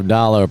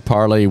 $5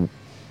 parlay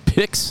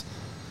picks,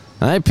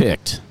 I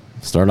picked,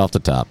 start off the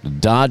top, the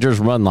Dodgers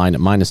run line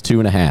at minus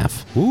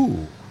 2.5.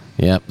 Ooh.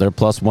 Yep, they're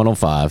plus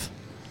 105.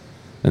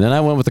 And then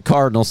I went with the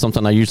Cardinals,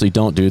 something I usually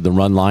don't do, the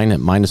run line at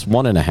minus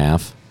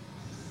 1.5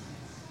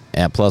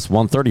 at plus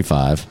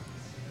 135.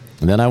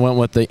 And then I went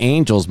with the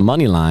Angels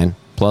money line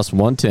plus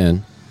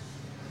 110.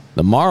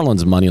 The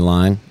Marlins money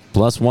line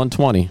plus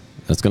 120.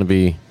 That's going to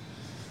be,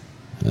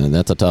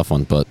 that's a tough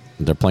one, but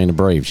they're playing the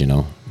Braves, you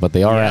know. But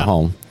they are at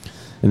home.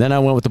 And then I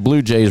went with the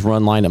Blue Jays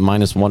run line at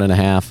minus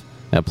 1.5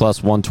 at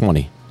plus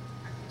 120.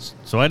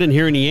 So I didn't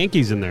hear any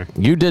Yankees in there.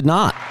 You did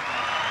not.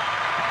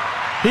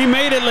 He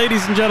made it,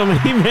 ladies and gentlemen.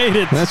 He made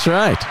it. That's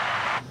right.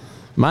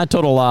 My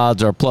total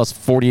odds are plus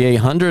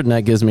 4,800, and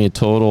that gives me a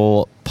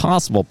total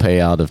possible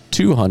payout of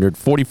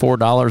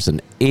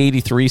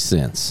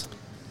 $244.83.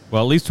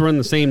 Well, at least we're in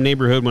the same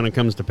neighborhood when it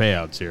comes to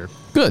payouts here.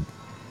 Good.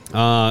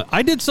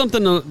 I did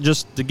something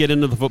just to get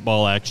into the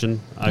football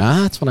action.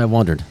 That's what I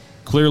wondered.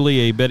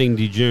 Clearly a betting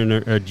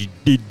degenerate.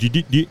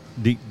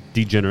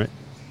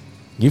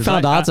 You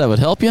found odds that would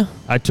help you?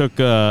 I took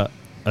an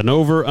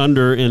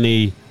over-under in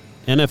a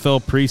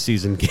NFL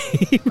preseason game.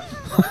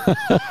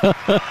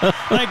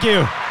 Thank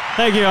you.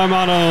 I'm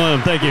on a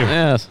limb. Thank you.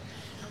 Yes.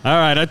 All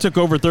right, I took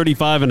over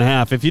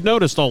 35.5. If you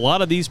noticed, a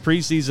lot of these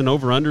preseason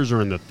over-unders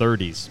are in the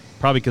 30s.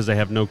 Probably because they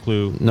have no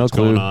clue what's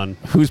going on.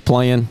 Who's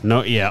playing?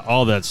 No, yeah,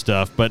 all that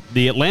stuff. But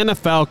the Atlanta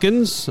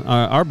Falcons,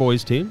 our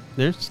boys' team,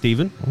 there's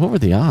Steven. What were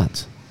the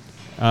odds?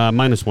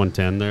 Minus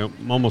 110. They're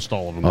almost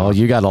all of them. Oh,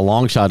 you got a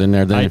long shot in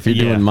there then if you're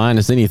doing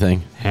minus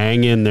anything.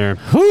 Hang in there.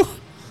 Whew.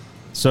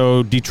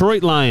 So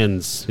Detroit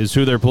Lions is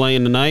who they're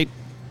playing tonight.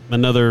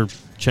 Another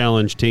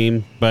challenge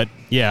team. But,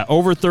 yeah,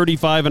 over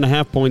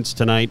 35.5 points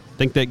tonight.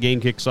 Think that game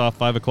kicks off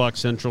 5 o'clock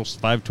Central,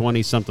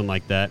 5:20, something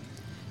like that.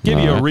 Give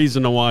you a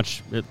reason to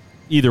watch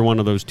either one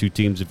of those two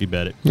teams if you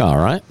bet it. All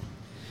right.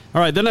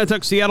 All right, then I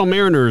took Seattle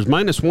Mariners,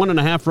 minus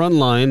 1.5 run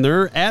line.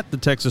 They're at the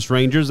Texas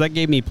Rangers. That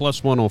gave me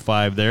plus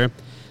 105 there.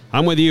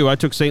 I'm with you. I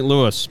took St.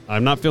 Louis.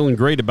 I'm not feeling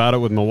great about it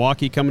with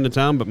Milwaukee coming to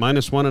town, but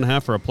minus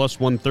 1.5 for a plus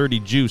 130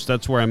 juice.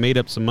 That's where I made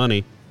up some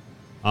money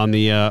on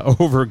the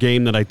over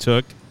game that I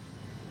took.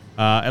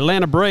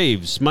 Atlanta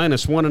Braves,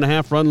 minus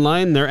 1.5 run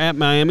line. They're at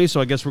Miami, so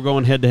I guess we're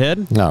going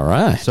head-to-head. All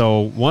right.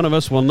 So one of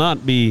us will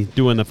not be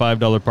doing the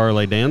 $5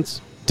 parlay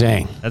dance.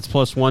 Dang. That's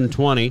plus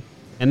 120.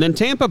 And then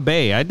Tampa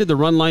Bay, I did the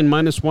run line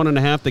minus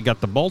 1.5. They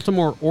got the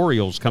Baltimore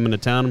Orioles coming to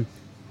town,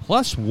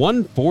 plus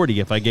 140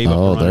 if I gave up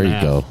the run. Oh, there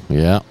you go.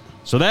 Yeah.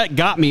 So that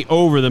got me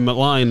over the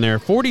line there.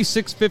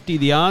 46.50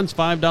 the odds,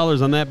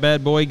 $5 on that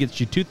bad boy gets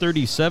you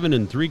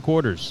 237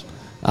 3/4.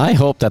 I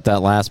hope that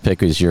last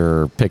pick is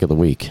your pick of the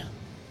week.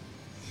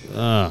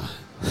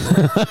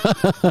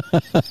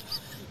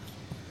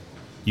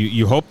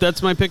 You hope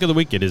that's my pick of the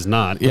week? It is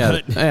not. Yeah,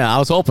 I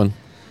was hoping.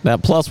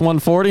 That plus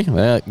 140,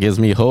 that gives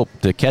me hope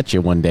to catch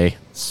you one day.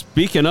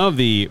 Speaking of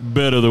the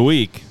bet of the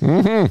week,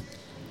 now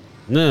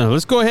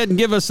let's go ahead and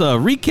give us a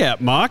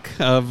recap, Mock,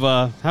 of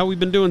how we've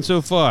been doing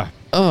so far.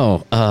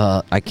 Oh,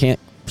 I can't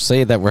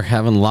say that we're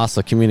having lots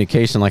of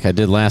communication like I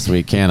did last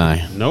week, can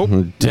I? Nope.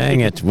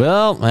 Dang it.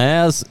 Well,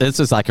 as it's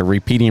just like a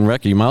repeating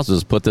record, you might as well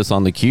just put this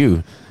on the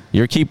queue.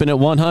 You're keeping it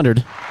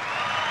 100.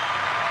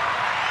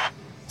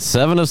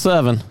 7 of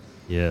 7.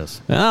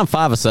 Yes. I'm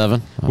 5 of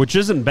 7. Which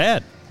isn't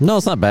bad. No,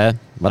 it's not bad.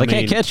 But I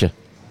can't catch you.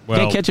 Well,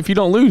 can't catch you if you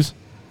don't lose.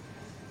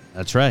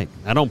 That's right.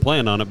 I don't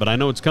plan on it, but I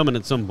know it's coming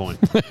at some point.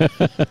 I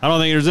don't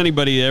think there's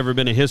anybody ever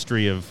been a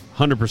history of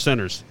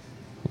 100%ers.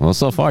 Well,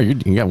 so far, you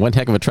got one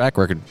heck of a track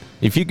record.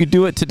 If you could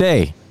do it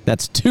today,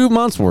 that's 2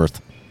 months'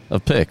 worth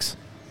of picks.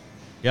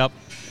 Yep.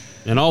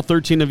 And all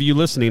 13 of you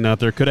listening out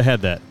there could have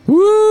had that.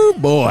 Woo,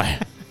 boy.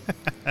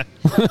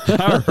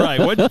 All right.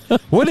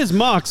 What is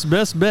Mock's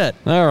best bet?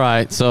 All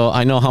right, so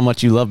I know how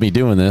much you love me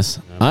doing this.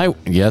 Yeah,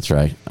 that's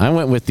right. I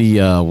went with the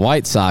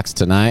White Sox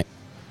tonight,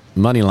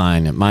 money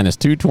line at minus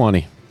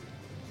 220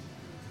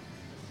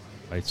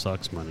 White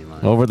Sox money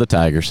line. over the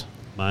Tigers.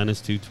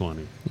 Minus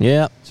 220.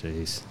 Yeah,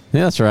 Jeez.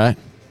 yeah, that's right.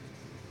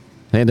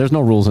 Hey, there's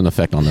no rules in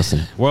effect on this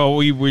thing. Well,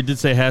 we did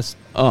say has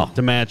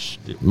to match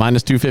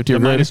Minus 250 the or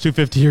greater. minus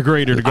 250 or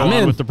greater to go I'm on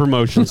in. with the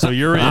promotion. So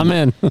you're in. I'm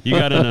in. You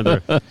got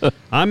another.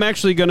 I'm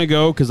actually going to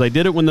go because I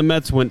did it when the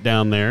Mets went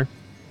down there.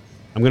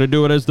 I'm going to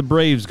do it as the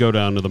Braves go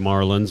down to the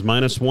Marlins.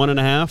 Minus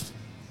 1.5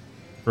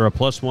 for a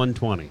plus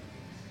 120.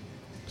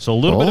 So a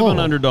little bit of an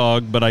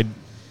underdog, but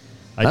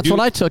That's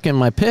what I took in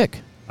my pick.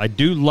 I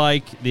do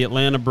like the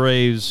Atlanta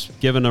Braves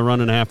giving a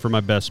run and a half for my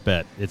best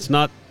bet. It's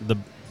not the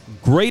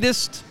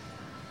greatest,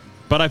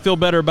 but I feel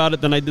better about it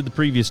than I did the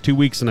previous 2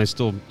 weeks, and I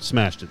still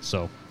smashed it.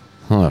 So,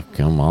 Oh,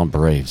 come on,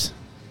 Braves.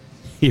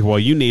 well,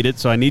 you need it,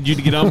 so I need you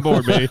to get on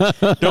board, baby.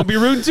 Don't be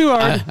rooting too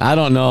hard. I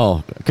don't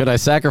know. Could I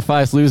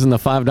sacrifice losing the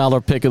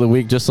 $5 pick of the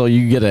week just so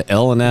you get an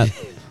L in that?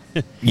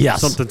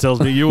 Yes. Something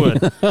tells me you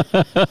would.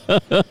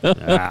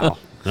 Wow. All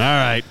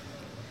right.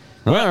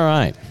 All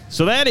right.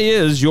 So that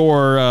is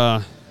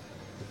your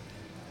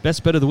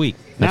best bet of the week.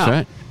 That's Now,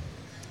 right.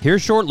 here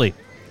shortly,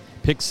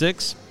 pick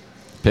six.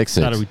 Pick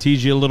six. Thought we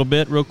tease you a little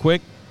bit real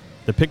quick.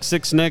 The pick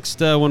six next,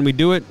 when we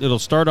do it, it'll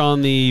start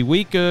on the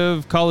week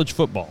of college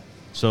football.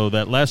 So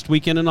that last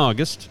weekend in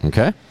August,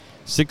 Okay.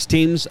 6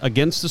 teams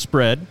against the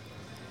spread.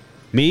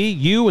 Me,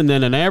 you, and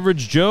then an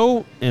average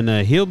Joe and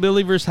a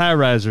hillbilly versus high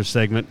riser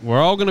segment.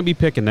 We're all going to be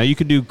picking. Now you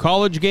could do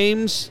college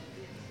games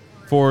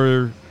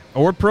or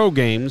pro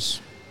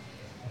games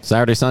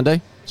Saturday,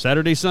 Sunday?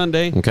 Saturday,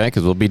 Sunday. Okay,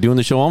 because we'll be doing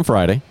the show on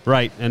Friday.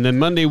 Right, and then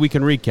Monday we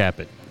can recap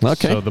it.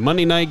 Okay. So the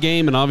Monday night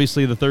game and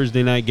obviously the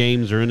Thursday night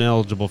games are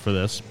ineligible for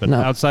this. But No.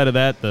 outside of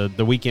that,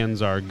 the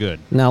weekends are good.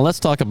 Now, let's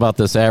talk about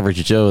this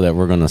average Joe that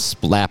we're going to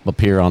slap up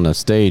here on the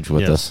stage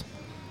with Yes. us.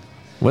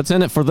 What's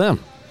in it for them?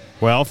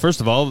 Well, first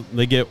of all,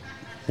 they get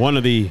one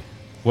of the,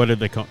 what did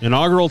they call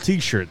inaugural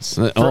T-shirts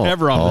Oh,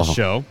 forever on the oh,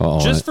 show. oh,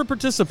 Just for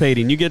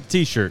participating, you get a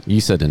T-shirt.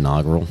 You said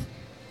inaugural.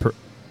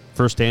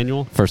 First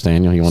annual? First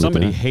annual. You want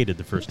Somebody to do hated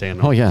the first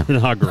annual. Oh, yeah.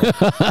 Inaugural.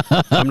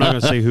 I'm not going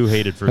to say who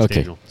hated first Okay.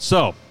 annual.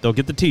 So they'll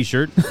get the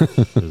T-shirt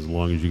as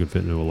long as you can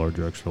fit into a large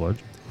or extra large.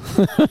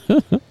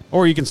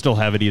 Or you can still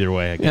have it either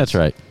way, I guess. That's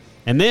right.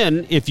 And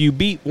then if you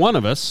beat one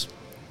of us,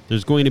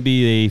 there's going to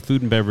be a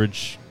food and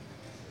beverage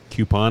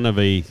coupon of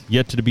a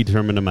yet-to-be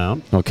determined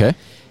amount. Okay.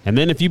 And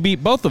then if you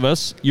beat both of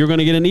us, you're going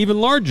to get an even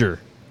larger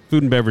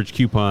food and beverage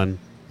coupon.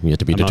 Yet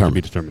to be amount determined.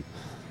 To be determined.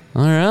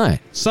 All right.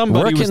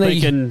 Somebody Where was can they-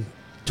 thinking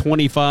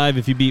 25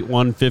 if you beat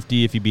one,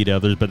 50 if you beat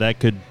others, but that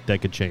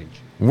could change.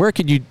 Where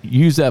could you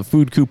use that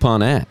food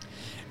coupon at?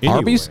 Anywhere.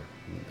 Arby's?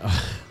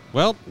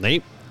 Well,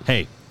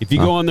 hey, if you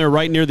go on there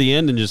right near the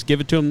end and just give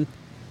it to them,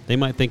 they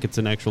might think it's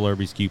an actual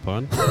Arby's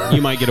coupon.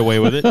 You might get away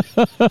with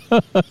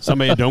it.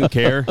 Somebody that don't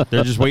care.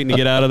 They're just waiting to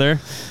get out of there.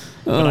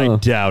 But I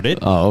doubt it.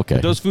 Oh, okay.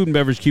 But those food and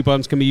beverage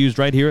coupons can be used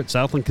right here at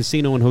Southland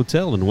Casino and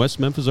Hotel in West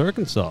Memphis,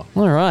 Arkansas.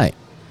 All right.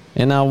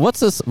 And now,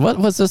 what's this? What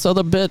was this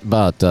other bit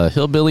about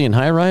hillbilly and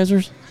high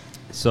risers?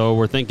 So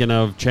we're thinking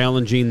of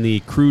challenging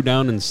the crew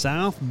down in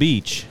South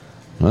Beach,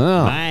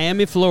 Oh,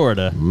 Miami,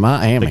 Florida.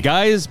 Miami. The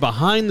guys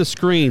behind the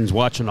screens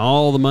watching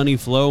all the money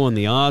flow and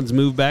the odds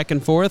move back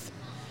and forth.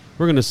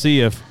 We're going to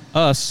see if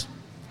us,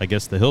 I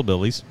guess the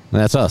hillbillies,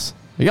 That's us.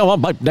 Yeah, well,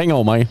 dang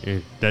old man.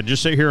 that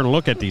just sit here and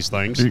look at these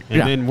things. And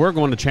Yeah. then we're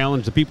going to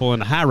challenge the people in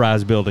the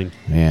high-rise building.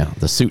 Yeah,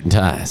 the suit and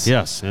ties.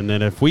 Yes, and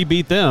then if we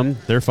beat them,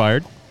 they're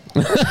fired.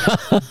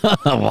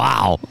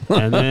 Wow.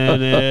 And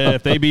then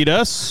if they beat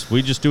us,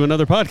 we just do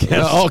another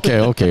podcast. Okay.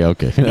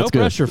 That's No good.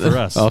 pressure for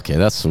us. Okay,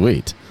 that's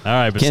sweet. All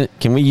right. But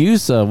Can we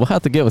use? We'll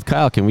have to get with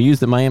Kyle. Can we use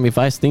the Miami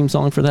Vice theme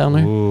song for down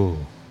there? Ooh,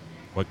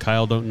 what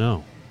Kyle don't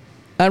know.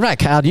 All right,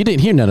 Kyle. You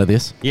didn't hear none of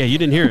this. Yeah, you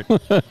didn't hear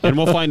it. And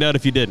we'll find out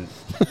if you didn't.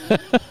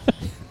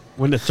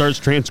 When it starts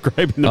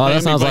transcribing the Oh, that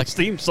Miami sounds Vice like-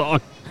 theme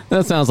song.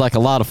 That sounds like a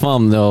lot of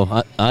fun,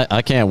 though.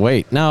 I can't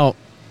wait. Now,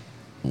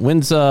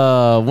 when's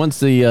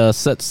the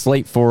set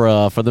slate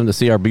for them to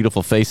see our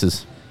beautiful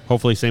faces?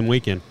 Hopefully same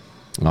weekend.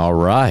 All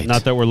right.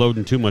 Not that we're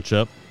loading too much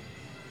up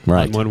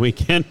right. on one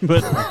weekend,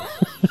 but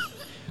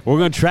we're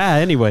going to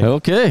try anyway.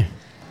 Okay.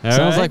 All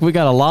Sounds right. like we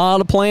got a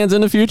lot of plans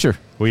in the future.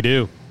 We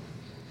do.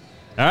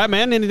 All right,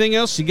 man. Anything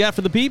else you got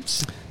for the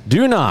peeps?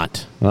 Do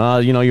not. You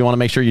want to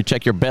make sure you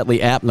check your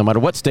Betley app no matter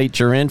what state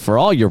you're in for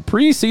all your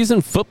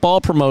preseason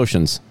football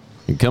promotions.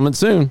 And coming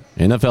soon,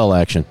 NFL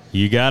action.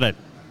 You got it.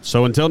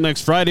 So until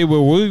next Friday,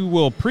 where we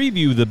will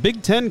preview the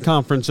Big Ten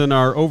Conference and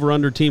our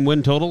over-under team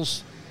win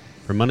totals.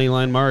 For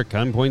Moneyline Mark,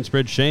 I'm Point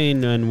Spread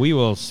Shane, and we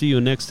will see you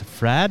next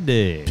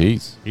Friday.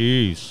 Peace.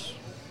 Peace.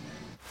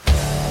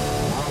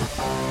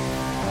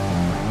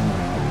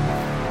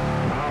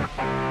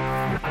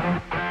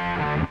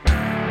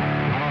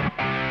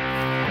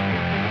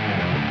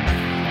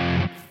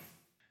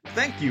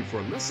 Thank Thank you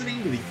for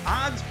listening to the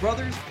Odds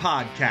Brothers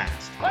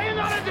Podcast, Are you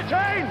not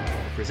entertained?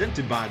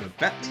 presented by the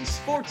Bentley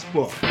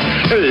Sportsbook.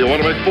 Hey, you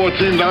want to make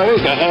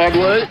 $14 the hard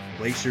way?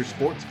 Place your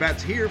sports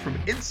bets here from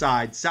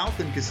inside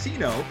Southland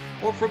Casino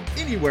or from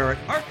anywhere in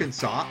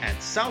Arkansas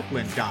at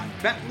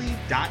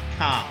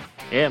southland.bentley.com.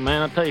 Yeah,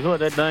 man, I'll tell you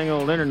what, that dang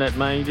old internet,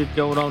 man, you just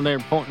go on there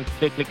and point and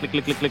click, click, click,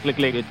 click, click, click, click,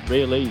 click. It's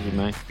real easy,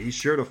 man. Be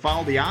sure to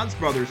follow the Odds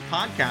Brothers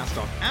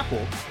Podcast on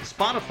Apple,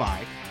 Spotify,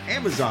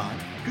 Amazon,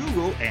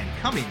 Google, and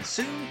coming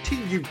soon to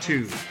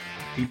YouTube.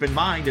 Keep in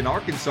mind, in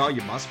Arkansas,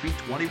 you must be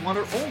 21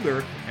 or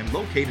older and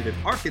located in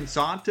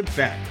Arkansas to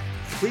bet.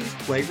 Please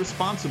play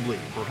responsibly.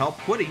 For help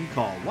quitting,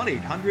 call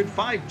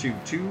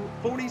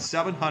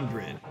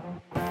 1-800-522-4700.